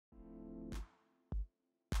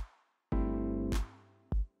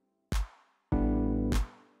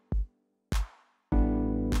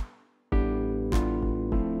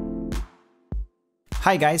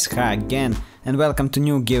Hi guys, hi again, and welcome to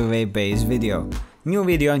new GiveawayBase video. New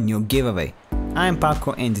video, new giveaway. I'm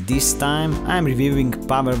Paco and this time I'm reviewing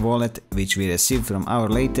Power Wallet which we received from our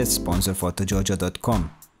latest sponsor Photojojo.com.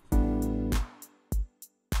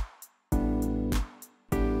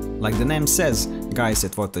 Like the name says, guys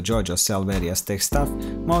at Photojojo sell various tech stuff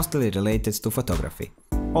mostly related to photography.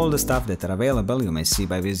 All the stuff that are available you may see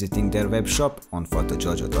by visiting their web shop on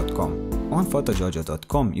Photojojo.com. On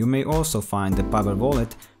Photojojo.com you may also find the Power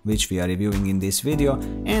Wallet which we are reviewing in this video,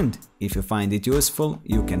 and if you find it useful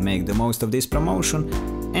you can make the most of this promotion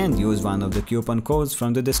and use one of the coupon codes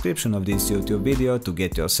from the description of this YouTube video to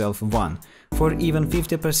get yourself one for even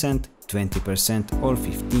 50%, 20% or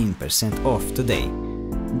 15% off today.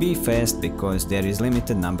 Be fast because there is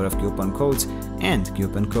limited number of coupon codes and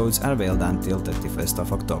coupon codes are valid until 31st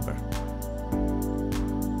of October.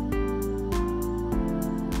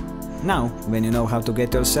 Now, when you know how to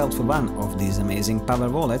get yourself one of these amazing Power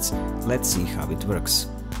Wallets, let's see how it works.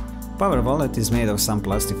 Power Wallet is made of some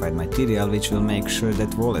plastified material which will make sure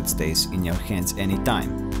that wallet stays in your hands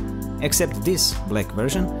anytime. Except this black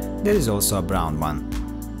version, there is also a brown one.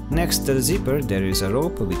 Next to the zipper there is a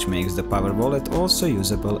rope which makes the Power Wallet also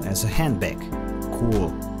usable as a handbag. Cool!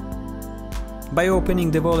 By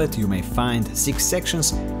opening the wallet you may find 6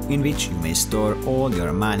 sections in which you may store all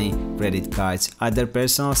your money, credit cards, other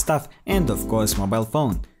personal stuff and of course mobile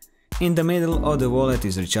phone. In the middle of the wallet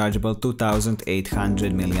is rechargeable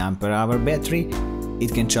 2800 mAh battery.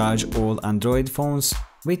 It can charge all Android phones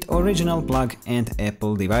with original plug and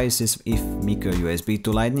Apple devices if micro USB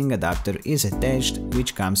to Lightning adapter is attached,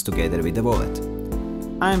 which comes together with the wallet.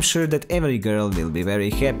 I am sure that every girl will be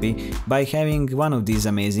very happy by having one of these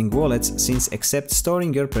amazing wallets, since except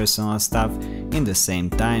storing your personal stuff in the same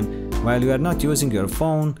time while you are not using your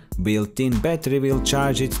phone, built-in battery will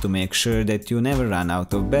charge it to make sure that you never run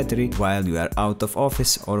out of battery while you are out of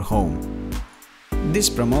office or home.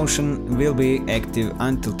 This promotion will be active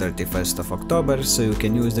until 31st of October, so you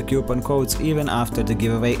can use the coupon codes even after the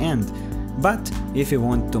giveaway end. But if you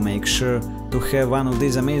want to make sure to have one of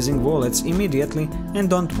these amazing wallets immediately and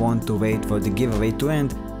don't want to wait for the giveaway to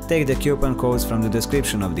end, take the coupon codes from the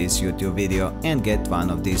description of this YouTube video and get one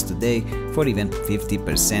of these today for even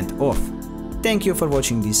 50% off. Thank you for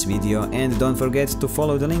watching this video and don't forget to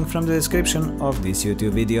follow the link from the description of this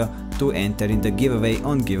YouTube video to enter in the giveaway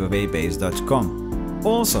on GiveawayBase.com.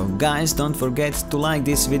 Also, guys, don't forget to like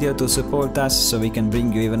this video to support us so we can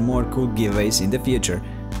bring you even more cool giveaways in the future.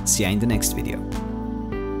 See ya in the next video.